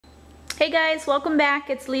Hey guys, welcome back.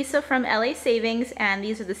 It's Lisa from LA Savings, and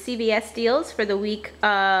these are the CVS deals for the week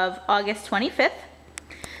of August 25th.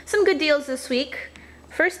 Some good deals this week.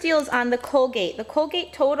 First deal is on the Colgate. The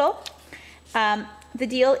Colgate total, the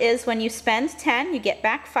deal is when you spend 10, you get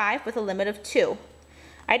back 5 with a limit of 2.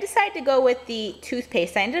 I decided to go with the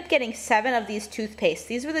toothpaste. I ended up getting 7 of these toothpastes.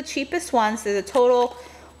 These were the cheapest ones. They're the total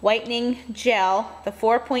whitening gel, the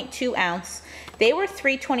 4.2 ounce. They were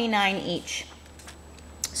 $3.29 each.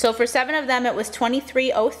 So for 7 of them, it was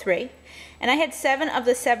 $23.03, and I had 7 of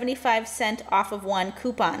the 75-cent off of 1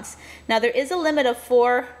 coupons. Now there is a limit of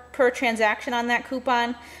 4 per transaction on that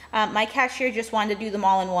coupon. My cashier just wanted to do them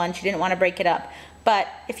all in one. She didn't want to break it up. But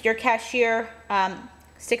if your cashier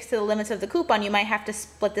sticks to the limits of the coupon, you might have to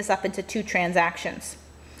split this up into 2 transactions.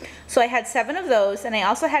 So I had 7 of those, and I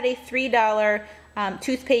also had a $3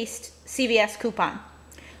 toothpaste CVS coupon.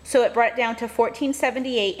 So it brought it down to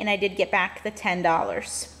 $14.78, and I did get back the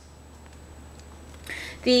 $10.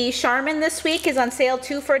 The Charmin this week is on sale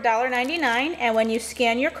 2 for $1.99, and when you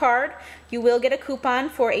scan your card, you will get a coupon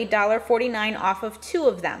for $1.49 off of 2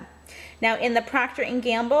 of them. Now in the Procter &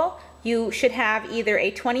 Gamble, you should have either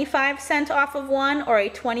a 25-cent off of 1 or a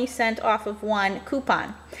 20-cent off of 1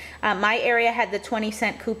 coupon. My area had the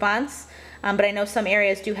 20-cent coupons. But I know some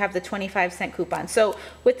areas do have the 25-cent coupon. So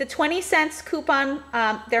with the 20 cents coupon,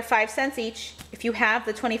 they're 5 cents each. If you have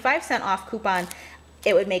the 25-cent off coupon,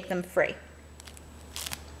 it would make them free.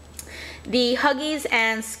 The Huggies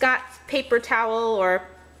and Scott paper towel or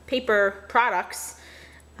paper products,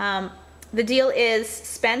 the deal is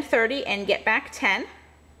spend 30 and get back 10.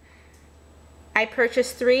 I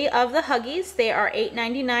purchased 3 of the Huggies. They are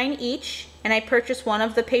 $8.99 each, and I purchased 1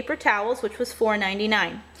 of the paper towels, which was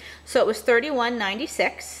 $4.99. So it was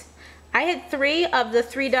 $31.96. I had 3 of the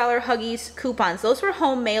 $3 Huggies coupons. Those were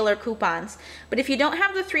home mailer coupons. But if you don't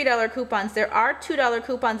have the $3 coupons, there are $2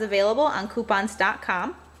 coupons available on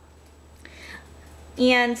coupons.com.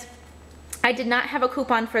 And I did not have a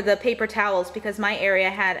coupon for the paper towels because my area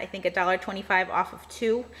had, I think, $1.25 off of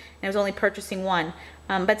 2, and I was only purchasing 1.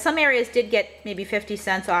 But some areas did get maybe 50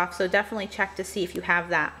 cents off, so definitely check to see if you have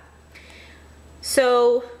that.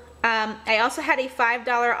 So I also had a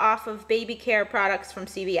 $5 off of baby care products from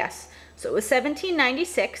CVS. So it was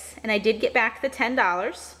 $17.96, and I did get back the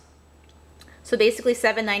 $10. So basically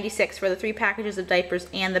 $7.96 for the 3 packages of diapers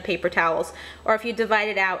and the paper towels. Or if you divide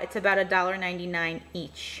it out, it's about $1.99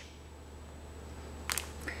 each.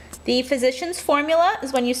 The Physicians Formula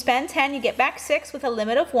is when you spend 10, you get back 6 with a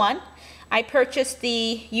limit of 1. I purchased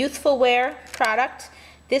the Youthful Wear product.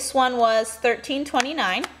 This one was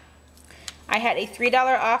 $13.29. I had a $3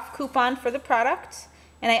 off coupon for the product,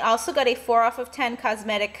 and I also got a 4 off of 10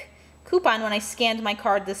 cosmetic coupon when I scanned my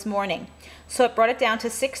card this morning. So it brought it down to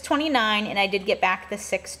 $6.29, and I did get back the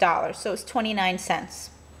 $6, so it was 29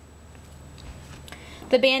 cents.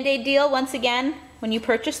 The Band-Aid deal, once again, when you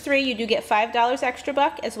purchase 3, you do get $5 extra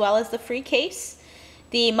buck as well as the free case.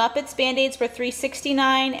 The Muppets Band-Aids were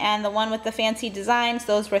 $3.69, and the one with the fancy designs,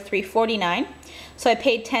 those were $3.49. So I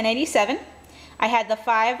paid $10.87. I had the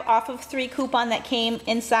 5 off of 3 coupon that came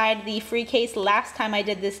inside the free case last time I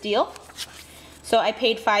did this deal. So I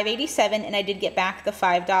paid $5.87, and I did get back the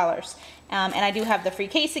 $5. And I do have the free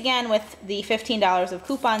case again with the $15 of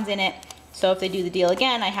coupons in it. So if they do the deal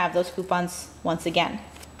again, I have those coupons once again.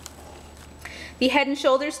 The Head &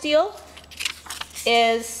 Shoulders deal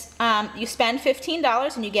is you spend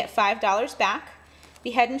 $15 and you get $5 back. The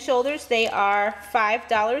Head & Shoulders, they are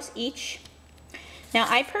 $5 each. Now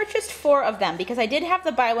I purchased 4 of them because I did have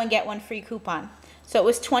the buy one get one free coupon. So it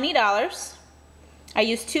was $20. I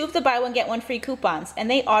used 2 of the buy one get one free coupons, and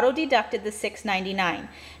they auto deducted the $6.99.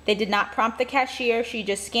 They did not prompt the cashier. She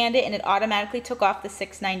just scanned it and it automatically took off the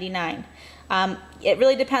 $6.99. It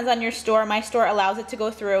really depends on your store. My store allows it to go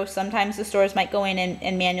through. Sometimes the stores might go in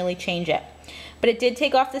and manually change it. But it did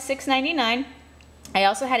take off the $6.99. I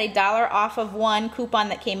also had a $1 off of 1 coupon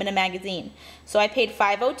that came in a magazine. So I paid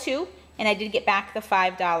 $5.02, and I did get back the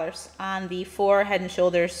 $5 on the 4 Head &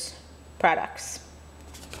 Shoulders products.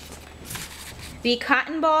 The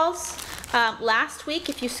cotton balls, last week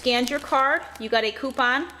if you scanned your card, you got a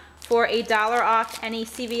coupon for a $1 off any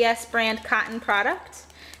CVS brand cotton product.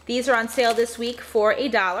 These are on sale this week for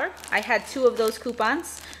 $1. I had 2 of those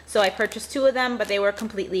coupons, so I purchased 2 of them, but they were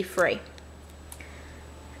completely free.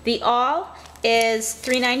 The All is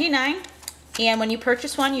 $3.99, and when you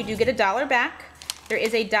purchase one, you do get $1 back. There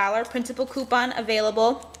is a $1 printable coupon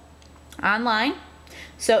available online,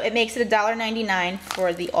 so it makes it $1.99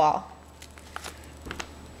 for the All.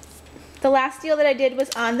 The last deal that I did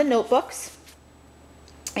was on the notebooks.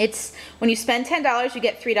 It's when you spend $10, you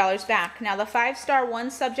get $3 back. Now the 5-star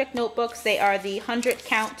 1 subject notebooks, they are the 100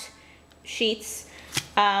 count sheets.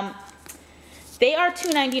 They are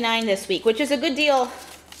 $2.99 this week, which is a good deal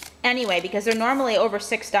anyway because they're normally over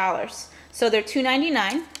 $6. So they're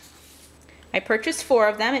 $2.99. I purchased 4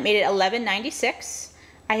 of them. It made it $11.96.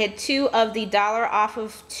 I had 2 of the $1 off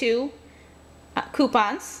of 2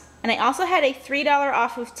 coupons, and I also had a $3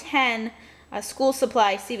 off of 10 school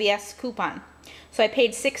supply CVS coupon. So I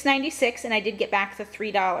paid $6.96 and I did get back the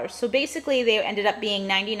 $3. So basically they ended up being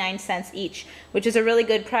 99 cents each, which is a really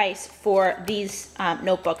good price for these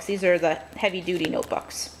notebooks. These are the heavy duty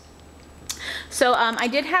notebooks. So I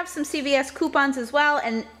did have some CVS coupons as well,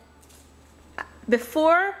 and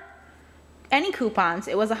before any coupons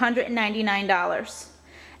it was $199.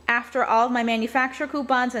 After all of my manufacturer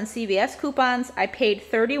coupons and CVS coupons, I paid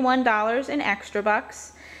 $31 in extra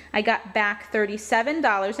bucks. I got back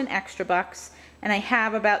 $37 in extra bucks, and I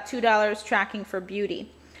have about $2 tracking for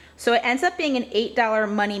beauty. So it ends up being an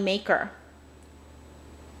 $8 money maker